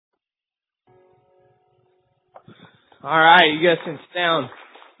All right, you guys can sit down.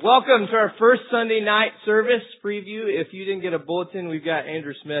 Welcome to our first Sunday night service preview. If you didn't get a bulletin, we've got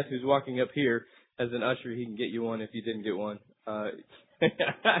Andrew Smith who's walking up here as an usher. He can get you one if you didn't get one. I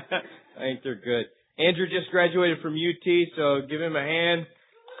think they're good. Andrew just graduated from UT, so give him a hand.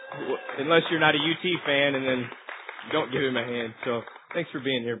 Unless you're not a UT fan, and then don't give him a hand. So thanks for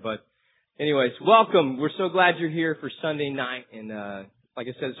being here, bud. Anyways, welcome. We're so glad you're here for Sunday night. And like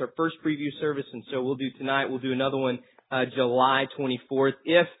I said, it's our first preview service, and so we'll do tonight. We'll do another one July 24th.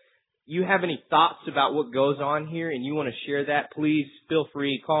 If you have any thoughts about what goes on here and you want to share that, please feel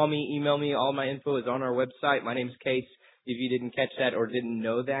free. Call me, email me. All my info is on our website. My name's Case. If you didn't catch that or didn't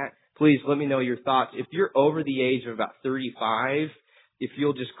know that, please let me know your thoughts. If you're over the age of about 35, if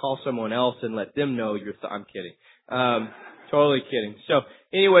you'll just call someone else and let them know your thoughts. I'm kidding. Totally kidding. So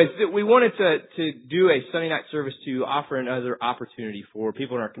anyways, we wanted to do a Sunday night service to offer another opportunity for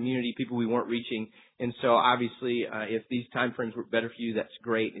people in our community, people we weren't reaching. And so obviously, if these time frames work better for you, that's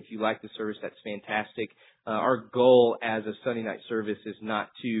great. If you like the service, that's fantastic. Our goal as a Sunday night service is not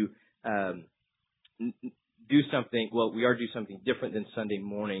to do something, well, we are do something different than Sunday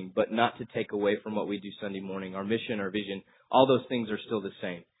morning, but not to take away from what we do Sunday morning. Our mission, our vision, all those things are still the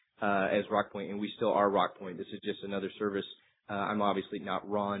same as Rock Point, and we still are Rock Point. This is just another service. I'm obviously not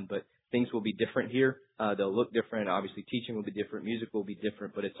Ron, but things will be different here. They'll look different. Obviously, teaching will be different. Music will be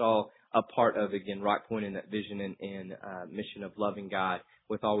different, but it's all a part of, again, Rock Point and that vision and mission of loving God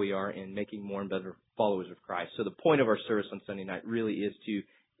with all we are and making more and better followers of Christ. So the point of our service on Sunday night really is to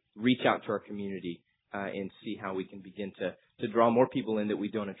reach out to our community and see how we can begin to draw more people in that we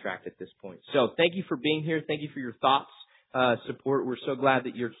don't attract at this point. So thank you for being here. Thank you for your thoughts, support. We're so glad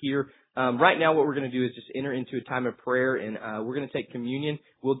that you're here. Right now what we're going to do is just enter into a time of prayer, and we're going to take communion.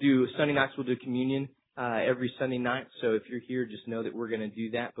 Sunday nights we'll do communion every Sunday night. So if you're here, just know that we're going to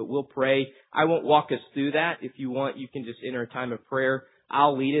do that. But we'll pray. I won't walk us through that. If you want, you can just enter a time of prayer.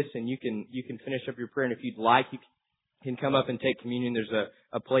 I'll lead us, and you can finish up your prayer. And if you'd like, you can come up and take communion. There's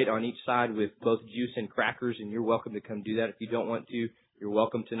a plate on each side with both juice and crackers, and you're welcome to come do that. If you don't want to, you're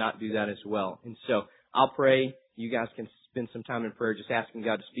welcome to not do that as well. And so I'll pray. You guys can spend some time in prayer just asking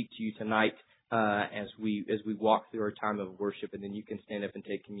God to speak to you tonight as we walk through our time of worship, and then you can stand up and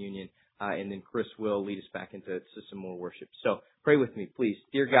take communion, and then Chris will lead us back into some more worship. So pray with me, please.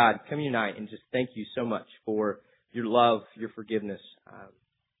 Dear God, come unite and just thank you so much for your love, your forgiveness.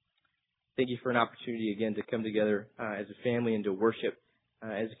 Thank you for an opportunity again to come together as a family and to worship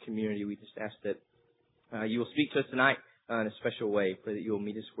as a community. We just ask that you will speak to us tonight in a special way. Pray that you will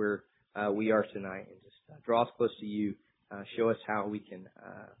meet us where we are tonight and just draw us close to you. Show us how we can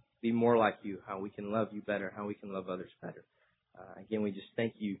be more like you, how we can love you better, how we can love others better. Again, we just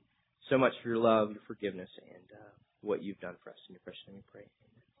thank you so much for your love, your forgiveness, and what you've done for us. In your precious name we pray.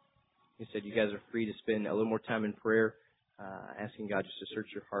 Amen. You said you guys are free to spend a little more time in prayer, asking God just to search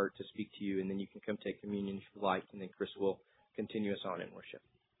your heart, to speak to you, and then you can come take communion if you like, and then Chris will continue us on in worship.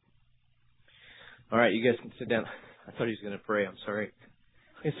 All right, you guys can sit down. I thought he was going to pray. I'm sorry.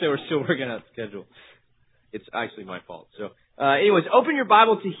 So we're still working out the schedule. It's actually my fault. So, anyways, open your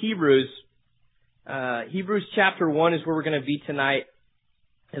Bible to Hebrews. Hebrews chapter 1 is where we're going to be tonight.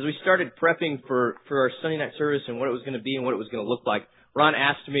 As we started prepping for our Sunday night service and what it was going to be and what it was going to look like, Ron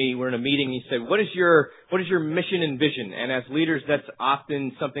asked me, we're in a meeting, he said, what is your mission and vision? And as leaders, that's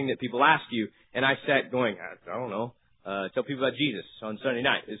often something that people ask you. And I sat going, I don't know, tell people about Jesus on Sunday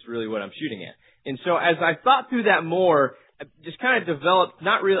night is really what I'm shooting at. And so as I thought through that more, I just kind of developed,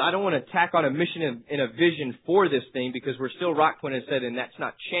 not really, I don't want to tack on a mission and a vision for this thing because we're still Rock Point, as I said, and that's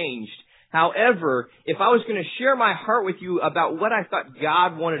not changed. However, if I was going to share my heart with you about what I thought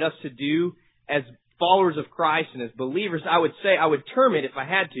God wanted us to do as followers of Christ and as believers, I would term it, if I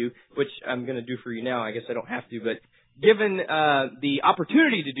had to, which I'm going to do for you now, I guess I don't have to, but given the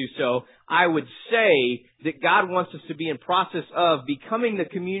opportunity to do so, I would say that God wants us to be in process of becoming the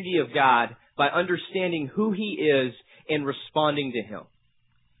community of God by understanding who He is and responding to Him.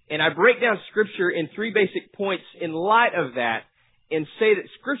 And I break down Scripture in three basic points in light of that and say that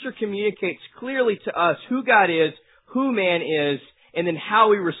Scripture communicates clearly to us who God is, who man is, and then how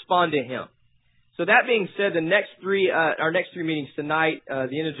we respond to Him. So that being said, our next three meetings tonight,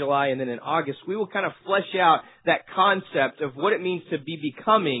 the end of July, and then in August, we will kind of flesh out that concept of what it means to be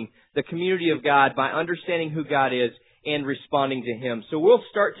becoming the community of God by understanding who God is and responding to Him. So we'll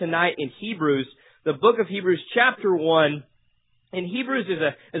start tonight in Hebrews, the book of Hebrews, chapter 1. And Hebrews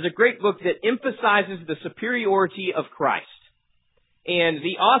is a great book that emphasizes the superiority of Christ. And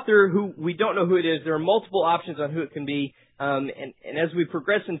the author, who we don't know who it is, there are multiple options on who it can be. And as we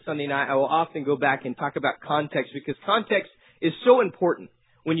progress in Sunday night, I will often go back and talk about context, because context is so important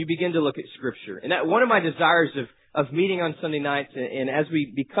when you begin to look at Scripture. And that one of my desires of meeting on Sunday nights and as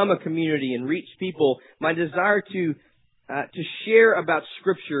we become a community and reach people, my desire to share about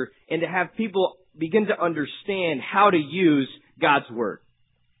Scripture and to have people begin to understand how to use God's Word.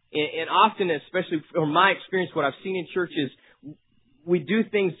 And often, especially from my experience, what I've seen in churches, we do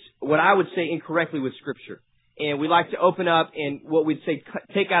things, what I would say, incorrectly with Scripture. And we like to open up and what we'd say,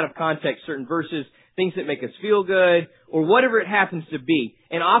 take out of context certain verses, things that make us feel good, or whatever it happens to be.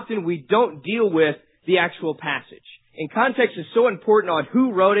 And often we don't deal with the actual passage. And context is so important on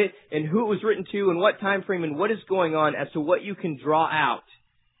who wrote it and who it was written to and what time frame and what is going on as to what you can draw out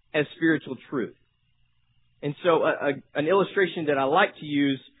as spiritual truth. And so an illustration that I like to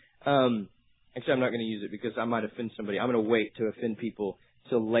use, actually I'm not going to use it because I might offend somebody. I'm going to wait to offend people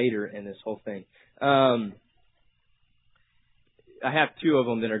till later in this whole thing. I have two of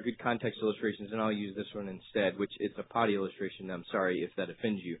them that are good context illustrations, and I'll use this one instead, which is a potty illustration. I'm sorry if that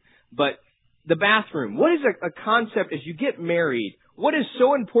offends you. But the bathroom. What is a concept as you get married? What is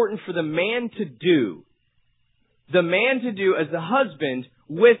so important for the man to do? The man to do as the husband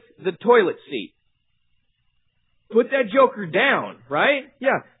with the toilet seat. Put that joker down, right?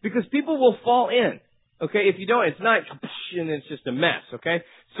 Yeah, because people will fall in. Okay, if you don't, it's not, and it's just a mess, okay?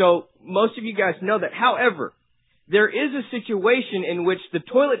 So most of you guys know that. However, there is a situation in which the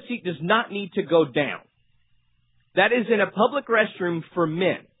toilet seat does not need to go down. That is in a public restroom for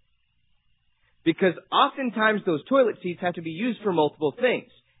men. Because oftentimes those toilet seats have to be used for multiple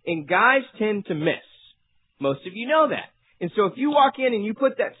things. And guys tend to miss. Most of you know that. And so if you walk in and you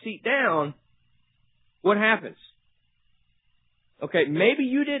put that seat down, what happens? Okay, maybe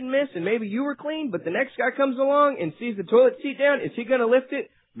you didn't miss and maybe you were clean, but the next guy comes along and sees the toilet seat down. Is he going to lift it?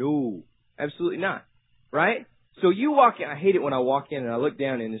 No, absolutely not. Right? So you walk in. I hate it when I walk in and I look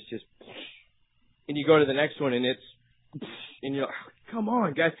down and it's just, and you go to the next one and it's, and you're like, come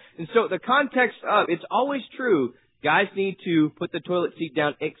on, guys. And so the context of, it's always true, guys need to put the toilet seat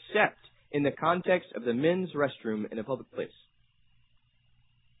down except in the context of the men's restroom in a public place.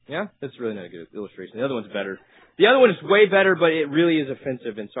 Yeah? That's really not a good illustration. The other one's better. The other one is way better, but it really is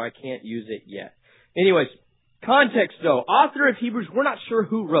offensive, and so I can't use it yet. Anyways, context though. Author of Hebrews, we're not sure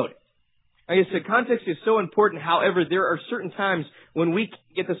who wrote it. Like I said, context is so important. However, there are certain times when we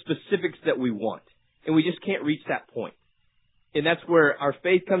get the specifics that we want, and we just can't reach that point. And that's where our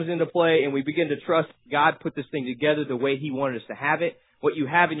faith comes into play, and we begin to trust God put this thing together the way He wanted us to have it. What you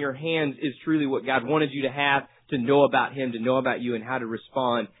have in your hands is truly what God wanted you to have, to know about Him, to know about you, and how to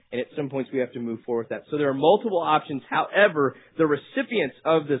respond. And at some points we have to move forward with that. So there are multiple options. However, the recipients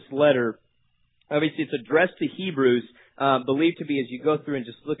of this letter, obviously it's addressed to Hebrews, believed to be, as you go through and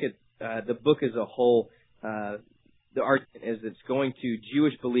just look at the book as a whole, the argument is it's going to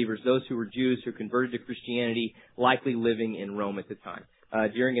Jewish believers, those who were Jews who converted to Christianity, likely living in Rome at the time,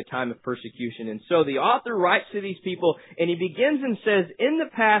 during a time of persecution. And so the author writes to these people, and he begins and says, in the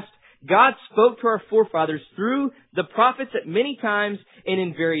past, God spoke to our forefathers through the prophets at many times and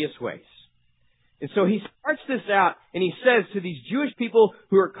in various ways. And so he starts this out, and he says to these Jewish people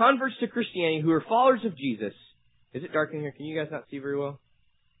who are converts to Christianity, who are followers of Jesus, is it dark in here? Can you guys not see very well?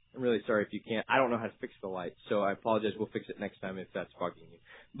 I'm really sorry if you can't. I don't know how to fix the light, so I apologize. We'll fix it next time if that's bugging you.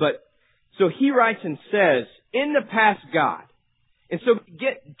 But, so he writes and says, in the past, God. And so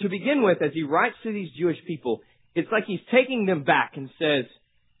to begin with, as he writes to these Jewish people, it's like he's taking them back and says,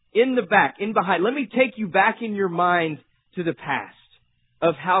 in the back, in behind, let me take you back in your mind to the past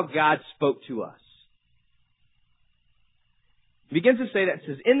of how God spoke to us. He begins to say that, it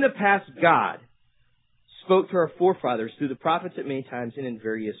says, in the past, God spoke to our forefathers through the prophets at many times and in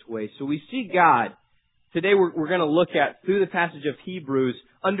various ways. So we see God. Today we're going to look at, through the passage of Hebrews,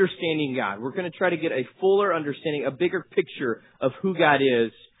 understanding God. We're going to try to get a fuller understanding, a bigger picture of who God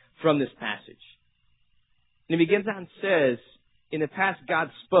is from this passage. And he begins out and says, in the past God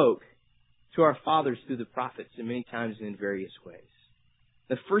spoke to our fathers through the prophets and many times and in various ways.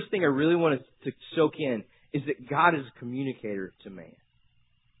 The first thing I really want to soak in is that God is a communicator to man.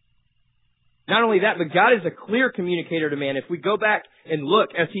 Not only that, but God is a clear communicator to man. If we go back and look,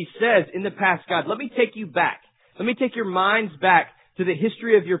 as he says in the past, God, let me take you back. Let me take your minds back to the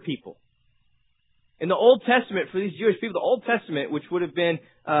history of your people. In the Old Testament, for these Jewish people, the Old Testament, which would have been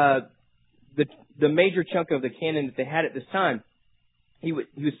the major chunk of the canon that they had at this time, he was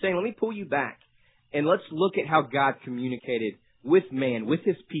saying, let me pull you back and let's look at how God communicated with man, with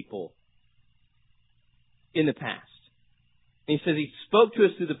his people in the past. And he says he spoke to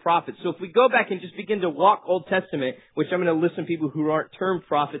us through the prophets. So if we go back and just begin to walk Old Testament, which I'm going to list some people who aren't termed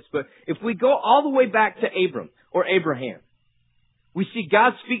prophets, but if we go all the way back to Abram or Abraham, we see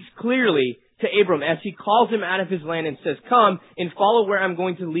God speaks clearly to Abram as he calls him out of his land and says, come and follow where I'm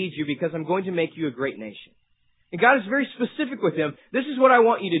going to lead you because I'm going to make you a great nation. And God is very specific with him. This is what I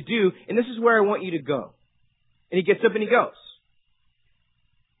want you to do, and this is where I want you to go. And he gets up and he goes.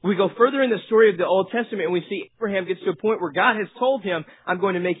 We go further in the story of the Old Testament and we see Abraham gets to a point where God has told him, I'm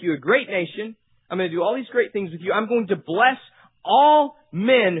going to make you a great nation. I'm going to do all these great things with you. I'm going to bless all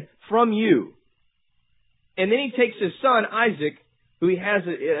men from you. And then he takes his son, Isaac, who he has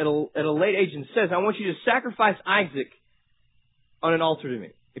at a late age, and says, I want you to sacrifice Isaac on an altar to me.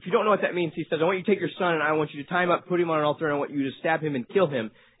 If you don't know what that means, he says, I want you to take your son and I want you to tie him up, put him on an altar, and I want you to stab him and kill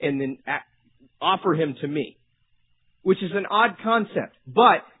him and then offer him to me. Which is an odd concept,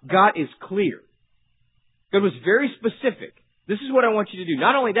 but God is clear. God was very specific. This is what I want you to do.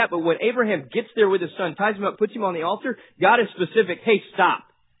 Not only that, but when Abraham gets there with his son, ties him up, puts him on the altar, God is specific. Hey, stop.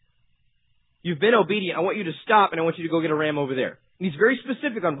 You've been obedient. I want you to stop, and I want you to go get a ram over there. And he's very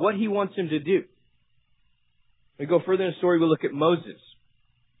specific on what he wants him to do. We go further in the story, we look at Moses.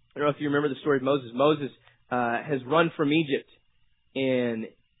 I don't know if you remember the story of Moses. Moses has run from Egypt and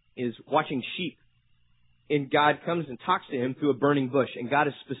is watching sheep. And God comes and talks to him through a burning bush. And God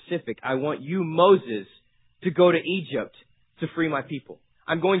is specific. I want you, Moses, to go to Egypt to free my people.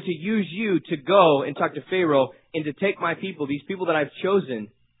 I'm going to use you to go and talk to Pharaoh and to take my people, these people that I've chosen.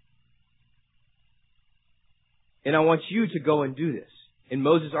 And I want you to go and do this. And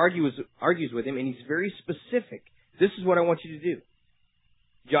Moses argues with him, and he's very specific. This is what I want you to do.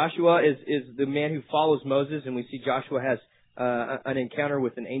 Joshua is the man who follows Moses, and we see Joshua has an encounter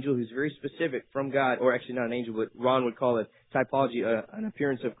with an angel who's very specific from God, or actually not an angel, but Ron would call it typology, an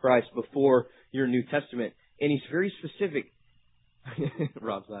appearance of Christ before your New Testament. And he's very specific.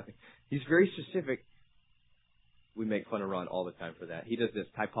 Rob's laughing. He's very specific. We make fun of Ron all the time for that. He does this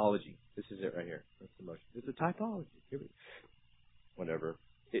typology. This is it right here. That's the motion. It's a typology. Whatever.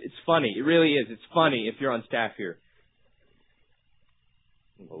 It's funny. It really is. It's funny if you're on staff here.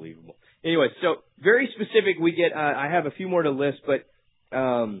 Unbelievable. Anyway, so very specific. We get. I have a few more to list, but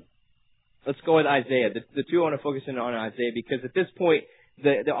let's go with Isaiah. The two I want to focus in on Isaiah because at this point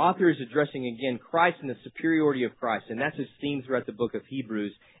the author is addressing again Christ and the superiority of Christ, and that's his theme throughout the book of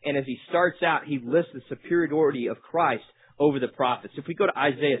Hebrews. And as he starts out, he lists the superiority of Christ over the prophets. If we go to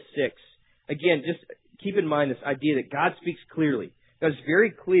Isaiah 6, again, just keep in mind this idea that God speaks clearly. God is very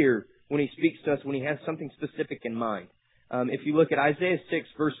clear when he speaks to us, when he has something specific in mind. If you look at Isaiah 6,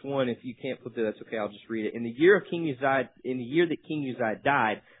 verse 1, if you can't flip it, that's okay, I'll just read it. In the year that King Uzziah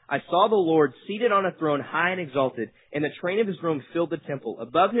died, I saw the Lord seated on a throne high and exalted, and the train of his robe filled the temple.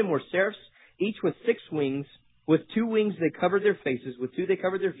 Above him were seraphs, each with 6 wings. With 2 wings they covered their faces, with 2 they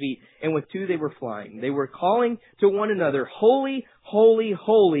covered their feet, and with 2 they were flying. They were calling to one another, Holy, holy,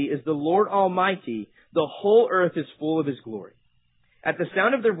 holy is the Lord Almighty. The whole earth is full of his glory. At the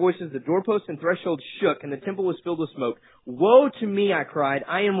sound of their voices, the doorposts and thresholds shook, and the temple was filled with smoke. Woe to me, I cried.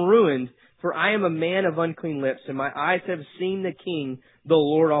 I am ruined, for I am a man of unclean lips, and my eyes have seen the King, the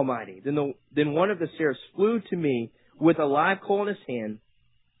Lord Almighty. Then one of the seraphs flew to me with a live coal in his hand,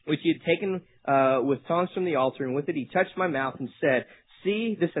 which he had taken with tongs from the altar, and with it he touched my mouth and said,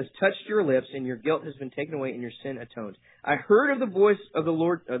 See, this has touched your lips, and your guilt has been taken away, and your sin atoned. I heard the voice of the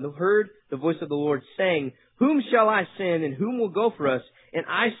Lord saying, Whom shall I send, and whom will go for us? And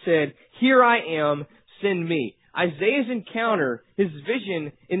I said, Here I am, send me. Isaiah's encounter, his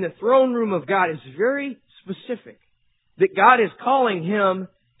vision in the throne room of God is very specific. That God is calling him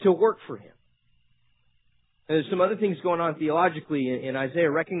to work for him. And there's some other things going on theologically in Isaiah,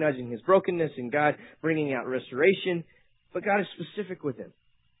 recognizing his brokenness and God bringing out restoration. But God is specific with him.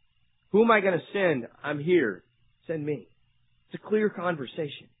 Who am I going to send? I'm here. Send me. It's a clear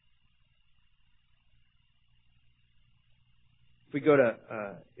conversation. If we go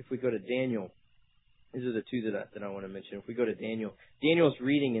to Daniel, these are the two that I want to mention. If we go to Daniel's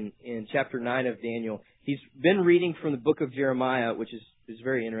reading in chapter 9 of Daniel. He's been reading from the book of Jeremiah, which is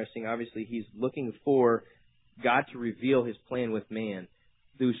very interesting. Obviously, he's looking for God to reveal his plan with man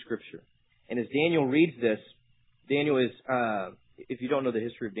through Scripture. And as Daniel reads this, Daniel is, if you don't know the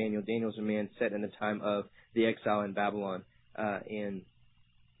history of Daniel, Daniel's a man set in the time of the exile in Babylon. And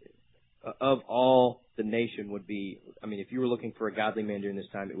of all the nation would be, if you were looking for a godly man during this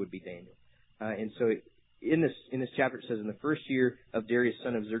time, it would be Daniel. And so in this chapter it says, in the first year of Darius,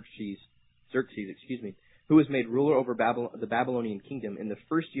 son of Xerxes, who was made ruler over the Babylonian kingdom, in the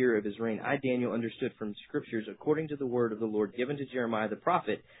first year of his reign, I, Daniel, understood from Scriptures, according to the word of the Lord given to Jeremiah the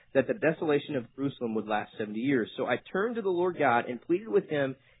prophet, that the desolation of Jerusalem would last 70 years. So I turned to the Lord God and pleaded with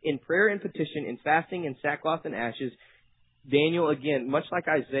him in prayer and petition, in fasting and sackcloth and ashes. Daniel, again, much like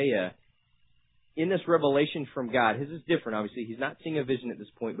Isaiah, in this revelation from God, his is different, obviously. He's not seeing a vision at this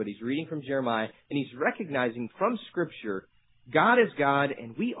point, but he's reading from Jeremiah, and he's recognizing from Scripture, God is God,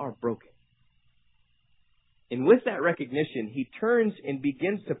 and we are broken. And with that recognition, he turns and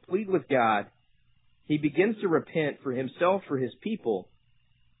begins to plead with God. He begins to repent for himself, for his people.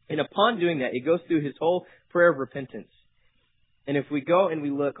 And upon doing that, he goes through his whole prayer of repentance. And if we go and we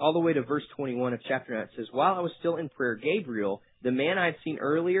look all the way to verse 21 of chapter 9, it says, "While I was still in prayer, Gabriel, the man I had seen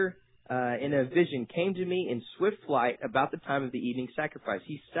earlier in a vision, came to me in swift flight about the time of the evening sacrifice.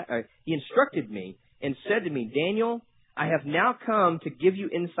 He instructed me and said to me, 'Daniel, I have now come to give you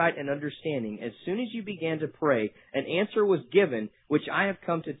insight and understanding. As soon as you began to pray, an answer was given, which I have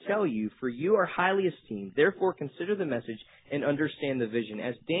come to tell you, for you are highly esteemed. Therefore consider the message and understand the vision.'"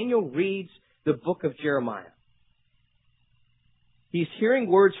 As Daniel reads the book of Jeremiah, he's hearing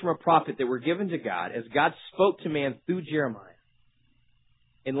words from a prophet that were given to God as God spoke to man through Jeremiah.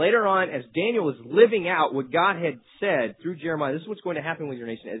 And later on, as Daniel is living out what God had said through Jeremiah, this is what's going to happen with your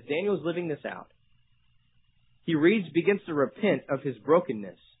nation. As Daniel is living this out, he begins to repent of his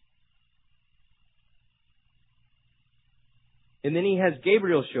brokenness. And then he has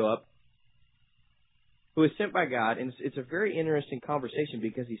Gabriel show up, who is sent by God. And it's a very interesting conversation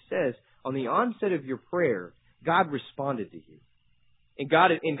because he says, on the onset of your prayer, God responded to you. And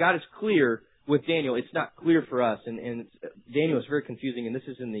God is clear with Daniel. It's not clear for us. And Daniel is very confusing. And this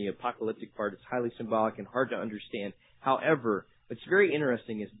is in the apocalyptic part. It's highly symbolic and hard to understand. However, what's very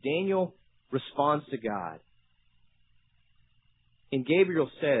interesting is Daniel responds to God. And Gabriel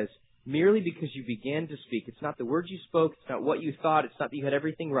says, merely because you began to speak, it's not the words you spoke, it's not what you thought, it's not that you had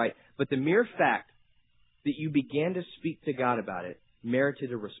everything right, but the mere fact that you began to speak to God about it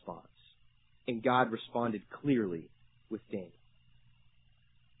merited a response. And God responded clearly with Daniel.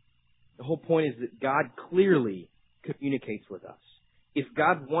 The whole point is that God clearly communicates with us. If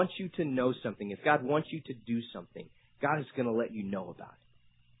God wants you to know something, if God wants you to do something, God is going to let you know about it.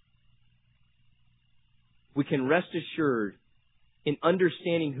 We can rest assured in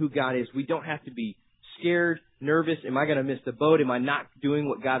understanding who God is. We don't have to be scared, nervous. Am I going to miss the boat? Am I not doing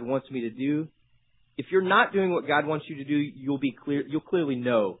what God wants me to do? If you're not doing what God wants you to do, you'll clearly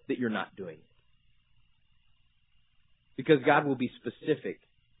know that you're not doing it. Because God will be specific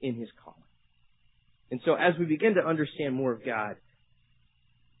in His calling. And so as we begin to understand more of God,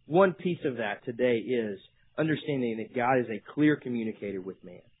 one piece of that today is understanding that God is a clear communicator with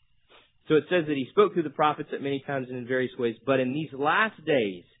man. So it says that He spoke through the prophets at many times and in various ways, but in these last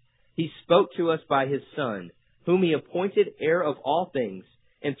days, He spoke to us by His Son, whom He appointed heir of all things,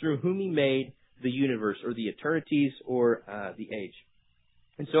 and through whom He made the universe, or the eternities, or the age.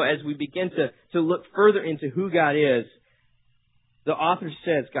 And so as we begin to look further into who God is, the author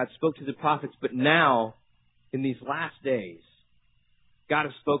says God spoke to the prophets, but now, in these last days, God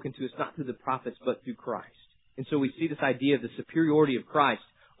has spoken to us not through the prophets, but through Christ. And so we see this idea of the superiority of Christ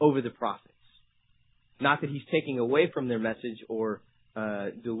over the prophets. Not that He's taking away from their message or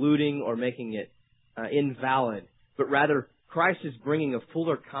diluting or making it invalid, but rather Christ is bringing a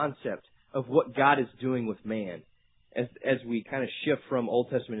fuller concept of what God is doing with man as we kind of shift from Old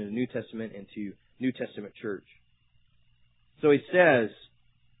Testament into New Testament into New Testament church. So he says,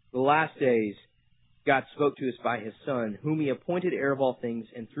 the last days, God spoke to us by His Son, whom He appointed heir of all things,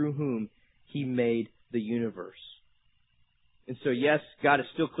 and through whom He made the universe. And so, yes, God is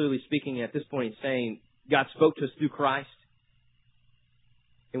still clearly speaking at this point. He's saying God spoke to us through Christ.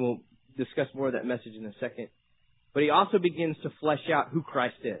 And we'll discuss more of that message in a second. But He also begins to flesh out who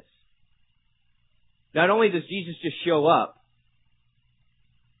Christ is. Not only does Jesus just show up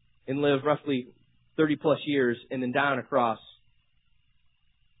and live roughly 30 plus years and then die on a cross,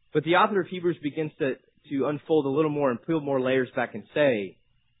 but the author of Hebrews begins to unfold a little more and peel more layers back and say,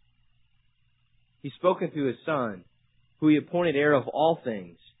 He's spoken through His Son, who He appointed heir of all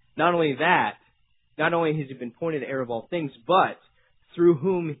things. Not only that, not only has He been appointed heir of all things, but through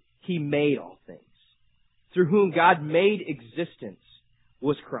whom He made all things. Through whom God made existence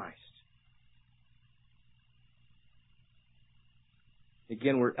was Christ.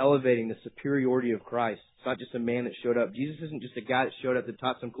 Again, we're elevating the superiority of Christ. It's not just a man that showed up. Jesus isn't just a guy that showed up that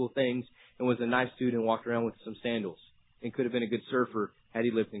taught some cool things and was a nice dude and walked around with some sandals and could have been a good surfer had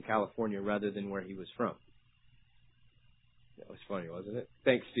He lived in California rather than where He was from. That was funny, wasn't it?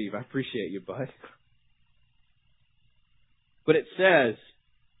 Thanks, Steve. I appreciate you, bud. But it says,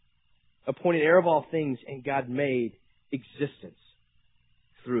 appointed heir of all things, and God made existence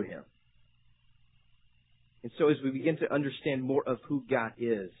through Him. And so as we begin to understand more of who God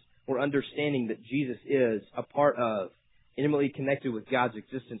is, we're understanding that Jesus is a part of, intimately connected with God's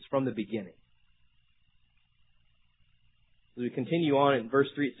existence from the beginning. As we continue on in verse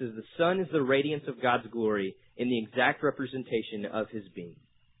 3, it says, the Son is the radiance of God's glory and the exact representation of His being.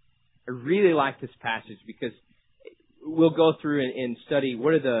 I really like this passage because we'll go through and study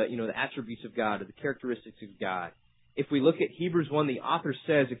what are the attributes of God or the characteristics of God. If we look at Hebrews 1, the author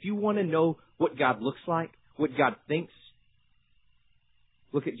says, if you want to know what God looks like, what God thinks,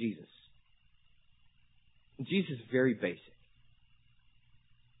 look at Jesus. Jesus is very basic.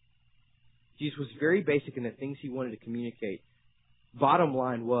 Jesus was very basic in the things He wanted to communicate. Bottom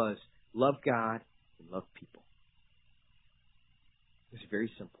line was, love God and love people. It's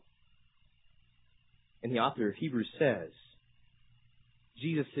very simple. And the author of Hebrews says,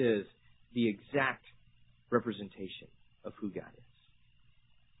 Jesus is the exact representation of who God is.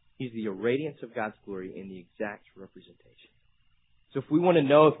 He's the radiance of God's glory in the exact representation. So if we want to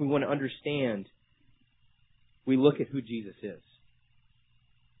know, if we want to understand, we look at who Jesus is.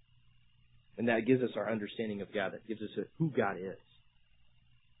 And that gives us our understanding of God. That gives us who God is.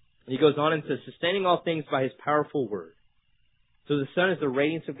 And he goes on and says, sustaining all things by His powerful word. So the Son is the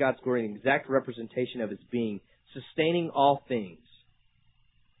radiance of God's glory, an exact representation of His being, sustaining all things.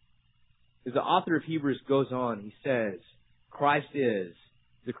 As the author of Hebrews goes on, he says, Christ is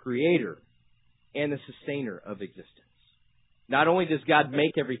the creator and the sustainer of existence. Not only does God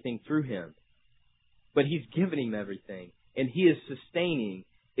make everything through Him, but He's given Him everything, and He is sustaining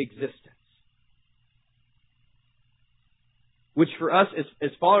existence. Which for us,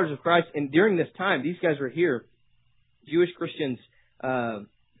 as followers of Christ, and during this time, these guys were here, Jewish Christians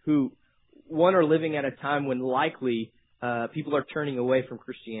who, one, are living at a time when likely people are turning away from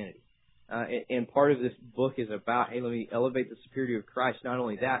Christianity. And part of this book is about, hey, let me elevate the superiority of Christ. Not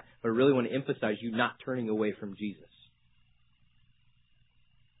only that, but I really want to emphasize you not turning away from Jesus.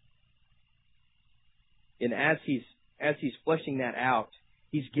 And as he's fleshing that out,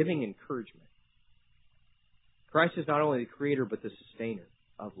 he's giving encouragement. Christ is not only the creator, but the sustainer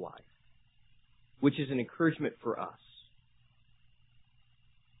of life, which is an encouragement for us.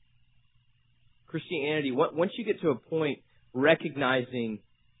 Christianity, once you get to a point recognizing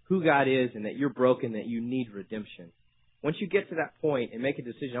who God is and that you're broken, that you need redemption, once you get to that point and make a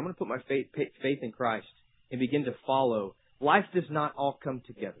decision, I'm going to put my faith in Christ and begin to follow, life does not all come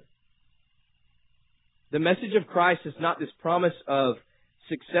together. The message of Christ is not this promise of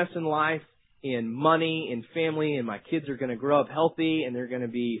success in life, in money, in family, and my kids are going to grow up healthy and they're going to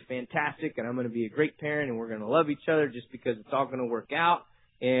be fantastic and I'm going to be a great parent and we're going to love each other just because it's all going to work out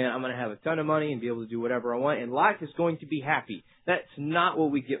and I'm going to have a ton of money and be able to do whatever I want and life is going to be happy. That's not what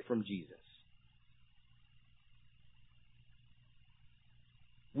we get from Jesus.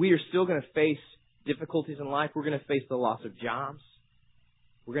 We are still going to face difficulties in life. We're going to face the loss of jobs.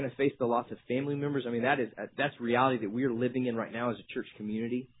 We're going to face the loss of family members. I mean, that's reality that we are living in right now as a church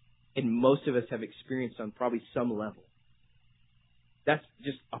community. And most of us have experienced on probably some level. That's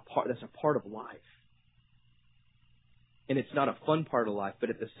just that's a part of life. And it's not a fun part of life, but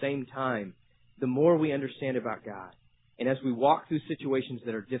at the same time, the more we understand about God, and as we walk through situations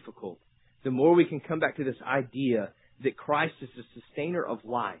that are difficult, the more we can come back to this idea that Christ is the sustainer of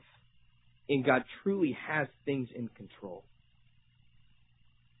life, and God truly has things in control.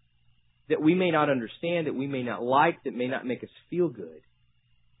 That we may not understand, that we may not like, that may not make us feel good.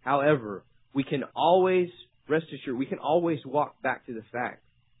 However, we can always, rest assured, we can always walk back to the fact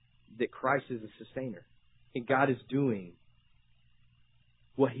that Christ is a sustainer. And God is doing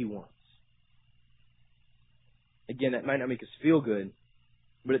what He wants. Again, that might not make us feel good,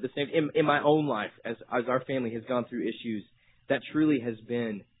 but at the same time, in my own life, as our family has gone through issues, that truly has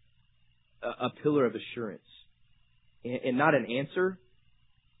been a pillar of assurance. And not an answer,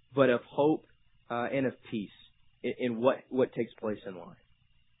 but of hope and of peace in what takes place in life.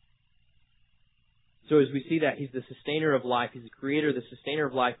 So as we see that, He's the sustainer of life. He's the creator, the sustainer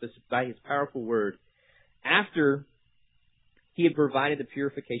of life by His powerful word. After He had provided the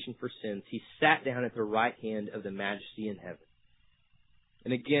purification for sins, He sat down at the right hand of the Majesty in heaven.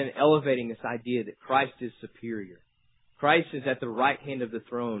 And again, elevating this idea that Christ is superior. Christ is at the right hand of the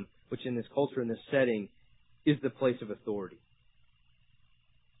throne, which in this culture, in this setting, is the place of authority.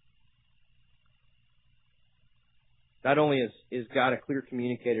 Not only is God a clear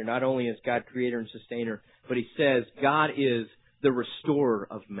communicator, not only is God creator and sustainer, but He says God is the restorer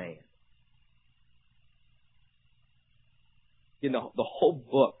of man. In the whole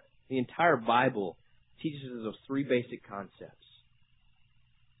book, the entire Bible teaches us those three basic concepts.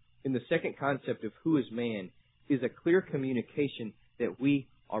 And the second concept of who is man is a clear communication that we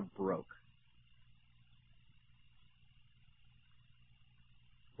are broke.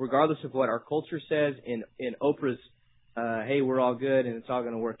 Regardless of what our culture says, in Oprah's hey, we're all good and it's all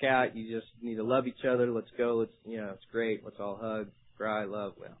going to work out. You just need to love each other. Let's go. It's great. Let's all hug, cry,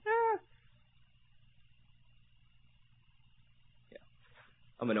 love. Well, yeah.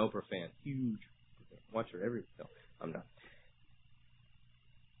 I'm an Oprah fan. Huge. Watch her every film. I'm not.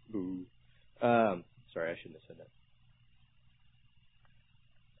 Boo. Sorry, I shouldn't have said that.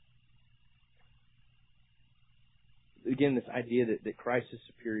 Again, this idea that Christ is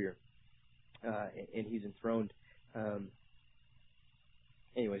superior and He's enthroned.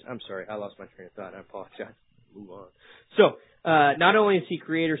 Anyways, I'm sorry. I lost my train of thought. I apologize. Move on. So, not only is He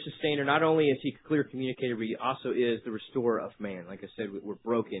creator, sustainer, not only is He clear communicator, but He also is the restorer of man. Like I said, we're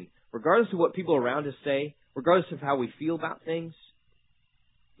broken. Regardless of what people around us say, regardless of how we feel about things,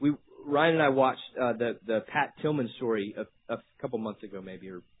 Ryan and I watched the Pat Tillman story a couple months ago, maybe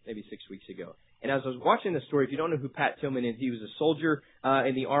 6 weeks ago. And as I was watching the story, if you don't know who Pat Tillman is, he was a soldier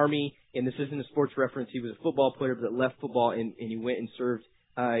in the Army, and this isn't a sports reference. He was a football player that left football and he went and served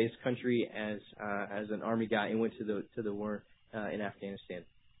his country as an Army guy and went to the war in Afghanistan.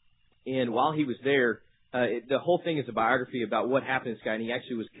 And while he was there, the whole thing is a biography about what happened to this guy, and he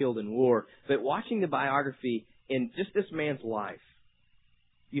actually was killed in war. But watching the biography in just this man's life,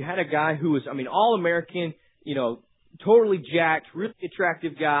 you had a guy who was, all American, totally jacked, really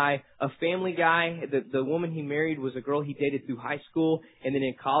attractive guy, a family guy. The woman he married was a girl he dated through high school, and then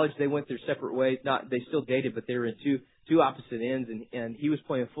in college they went their separate ways. They still dated, but they were in two opposite ends. And he was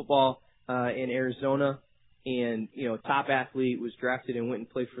playing football in Arizona, and top athlete, was drafted and went and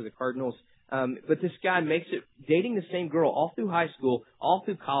played for the Cardinals. But this guy makes it dating the same girl all through high school, all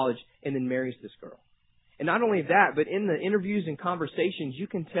through college, and then marries this girl. And not only that, but in the interviews and conversations, you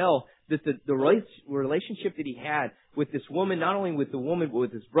can tell that the relationship that he had with this woman, not only with the woman, but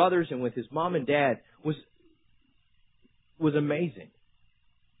with his brothers and with his mom and dad, was amazing.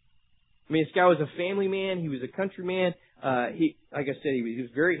 This guy was a family man. He was a countryman. Like I said, he was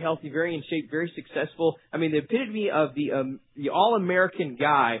very healthy, very in shape, very successful. The epitome of the all-American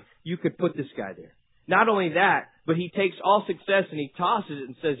guy, you could put this guy there. Not only that, but he takes all success and he tosses it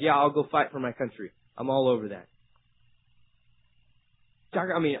and says, yeah, I'll go fight for my country. I'm all over that.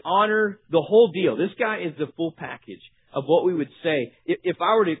 Honor, the whole deal. This guy is the full package of what we would say. If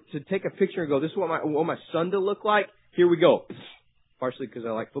I were to take a picture and go, this is what I want my son to look like, here we go. Partially because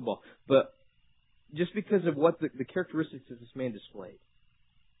I like football, but just because of what the characteristics of this man displayed.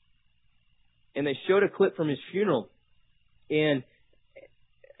 And they showed a clip from his funeral, and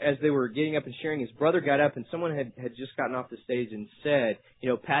as they were getting up and sharing, his brother got up, and someone had just gotten off the stage and said,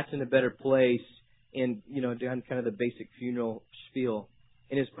 Pat's in a better place, and, done kind of the basic funeral spiel.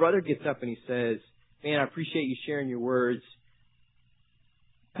 And his brother gets up and he says, man, I appreciate you sharing your words.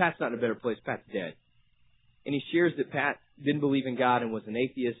 Pat's not in a better place. Pat's dead. And he shares that Pat didn't believe in God and was an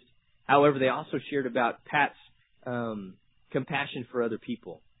atheist. However, they also shared about Pat's compassion for other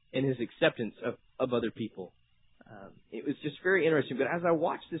people and his acceptance of other people. It was just very interesting. But as I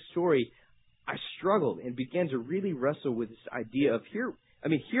watched this story, I struggled and began to really wrestle with this idea of here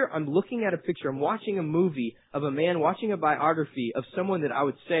I'm looking at a picture, I'm watching a movie of a man, watching a biography of someone that I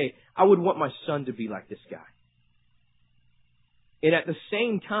would say, I would want my son to be like this guy. And at the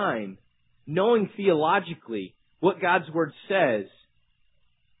same time, knowing theologically what God's Word says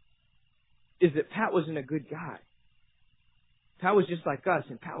is that Pat wasn't a good guy. Pat was just like us,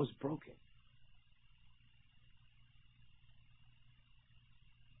 and Pat was broken.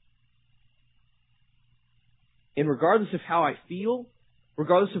 And regardless of how I feel,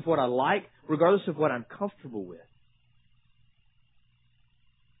 regardless of what I like, regardless of what I'm comfortable with,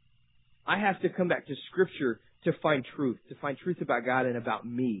 I have to come back to Scripture to find truth about God and about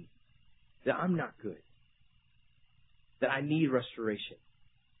me, that I'm not good, that I need restoration.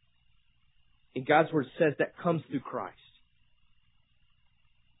 And God's Word says that comes through Christ,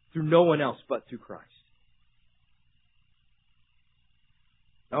 through no one else but through Christ.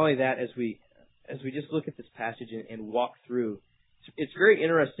 Not only that, as we just look at this passage and walk through, it's very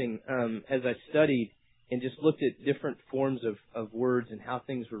interesting as I studied and just looked at different forms of words and how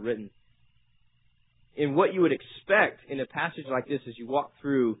things were written. And what you would expect in a passage like this as you walk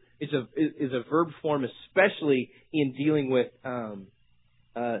through is a verb form, especially in dealing with, what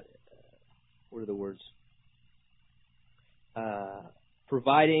are the words?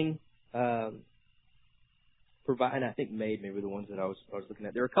 Providing, and I think made maybe were the ones that I was looking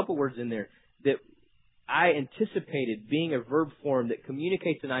at. There are a couple words in there that I anticipated being a verb form that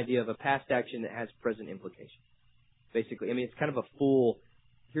communicates an idea of a past action that has present implication. Basically, it's kind of a full,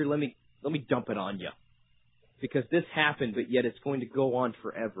 here, let me dump it on you. Because this happened, but yet it's going to go on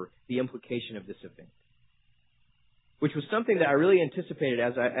forever, the implication of this event. Which was something that I really anticipated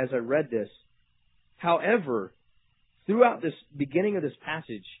as I read this. However, throughout this beginning of this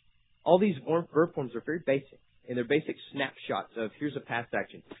passage, all these verb forms are very basic. And they're basic snapshots of here's a past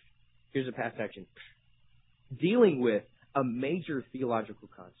action, here's a past action, dealing with a major theological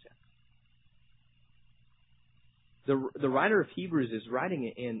concept. The writer of Hebrews is writing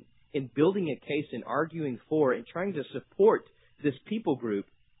it in building a case and arguing for and trying to support this people group,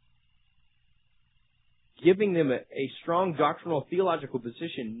 giving them a strong doctrinal theological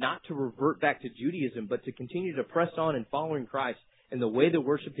position not to revert back to Judaism, but to continue to press on in following Christ and the way they're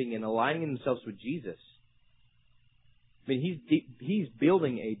worshiping and aligning themselves with Jesus. I mean, he's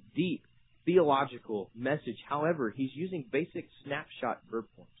building a deep theological message. However, he's using basic snapshot verb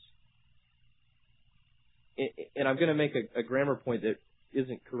forms. And I'm going to make a grammar point that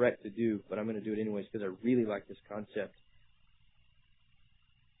isn't correct to do, but I'm going to do it anyways because I really like this concept.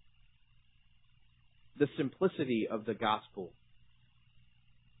 The simplicity of the gospel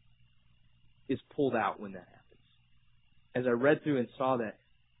is pulled out when that happens. As I read through and saw that,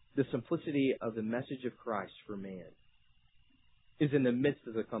 the simplicity of the message of Christ for man is in the midst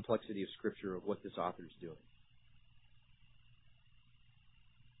of the complexity of Scripture of what this author is doing.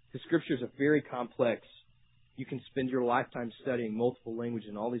 The Scriptures are very complex. You can spend your lifetime studying multiple languages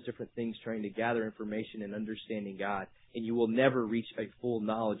and all these different things trying to gather information and understanding God, and you will never reach a full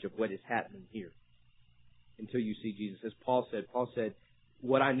knowledge of what is happening here until you see Jesus. As Paul said,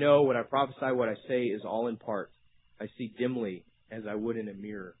 what I know, what I prophesy, what I say is all in part. I see dimly as I would in a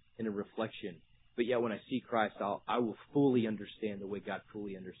mirror, in a reflection. But yet when I see Christ, I will fully understand the way God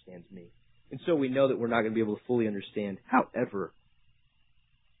fully understands me. And so we know that we're not going to be able to fully understand. However,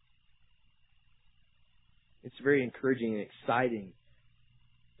 it's very encouraging and exciting.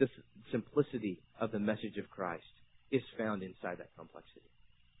 The simplicity of the message of Christ is found inside that complexity.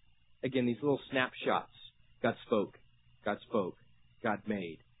 Again, these little snapshots. God spoke. God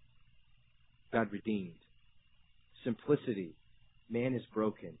made. God redeemed. Simplicity. Man is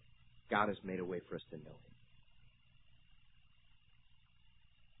broken. God has made a way for us to know Him.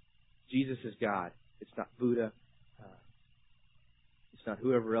 Jesus is God. It's not Buddha. It's not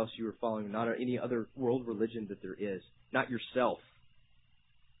whoever else you are following. Not any other world religion that there is. Not yourself.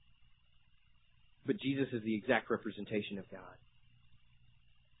 But Jesus is the exact representation of God.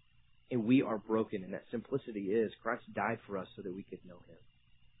 And we are broken. And that simplicity is Christ died for us so that we could know Him.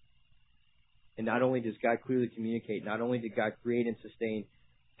 And not only does God clearly communicate, not only did God create and sustain,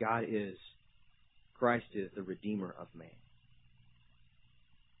 Christ is the Redeemer of man.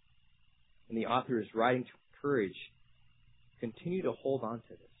 And the author is writing to encourage, continue to hold on to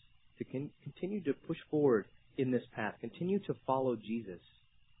this, to continue to push forward in this path, continue to follow Jesus,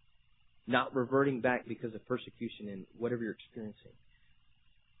 not reverting back because of persecution and whatever you're experiencing.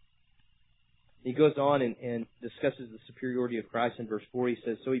 He goes on and discusses the superiority of Christ in verse 4. He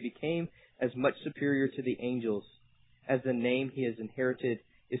says, so He became as much superior to the angels as the name He has inherited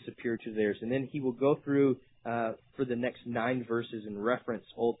is superior to theirs. And then he will go through for the next 9 verses and reference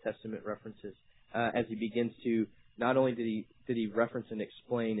Old Testament references as he begins to, not only did he reference and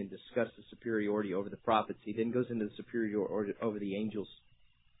explain and discuss the superiority over the prophets, he then goes into the superiority over the angels.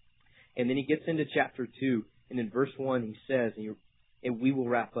 And then he gets into chapter 2, and in verse 1 he says, and we will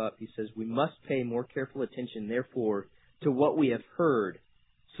wrap up, he says, we must pay more careful attention, therefore, to what we have heard,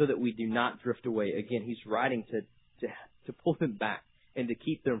 so that we do not drift away. Again, he's writing to pull them back and to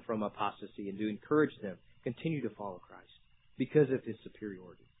keep them from apostasy and to encourage them, continue to follow Christ because of His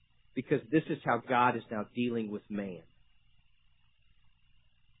superiority. Because this is how God is now dealing with man.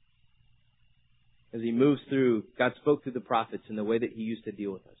 As He moves through, God spoke through the prophets in the way that He used to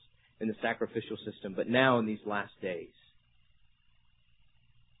deal with us in the sacrificial system. But now in these last days,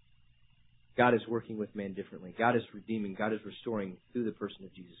 God is working with man differently. God is redeeming. God is restoring through the person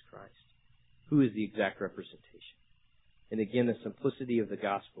of Jesus Christ, who is the exact representation. And again, the simplicity of the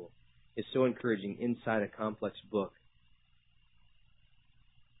gospel is so encouraging inside a complex book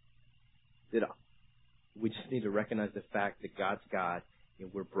that we just need to recognize the fact that God's God and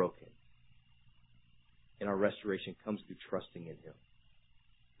we're broken. And our restoration comes through trusting in Him,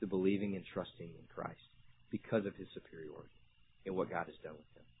 through believing and trusting in Christ because of His superiority and what God has done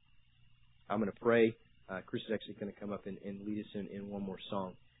with Him. I'm going to pray. Chris is actually going to come up and lead us in one more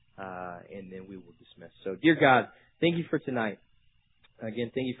song, and then we will dismiss. So, dear God, thank You for tonight.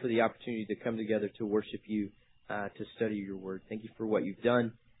 Again, thank You for the opportunity to come together to worship You, to study Your Word. Thank You for what You've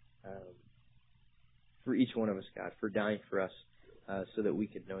done for each one of us, God, for dying for us so that we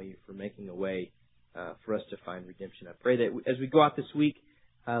could know You, for making a way for us to find redemption. I pray that as we go out this week,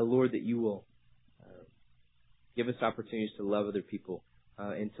 Lord, that You will give us opportunities to love other people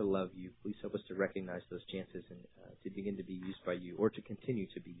and to love You. Please help us to recognize those chances and to begin to be used by You, or to continue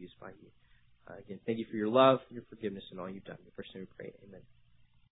to be used by You. Again, thank You for Your love, Your forgiveness, and all You've done. In Your first name we pray. Amen.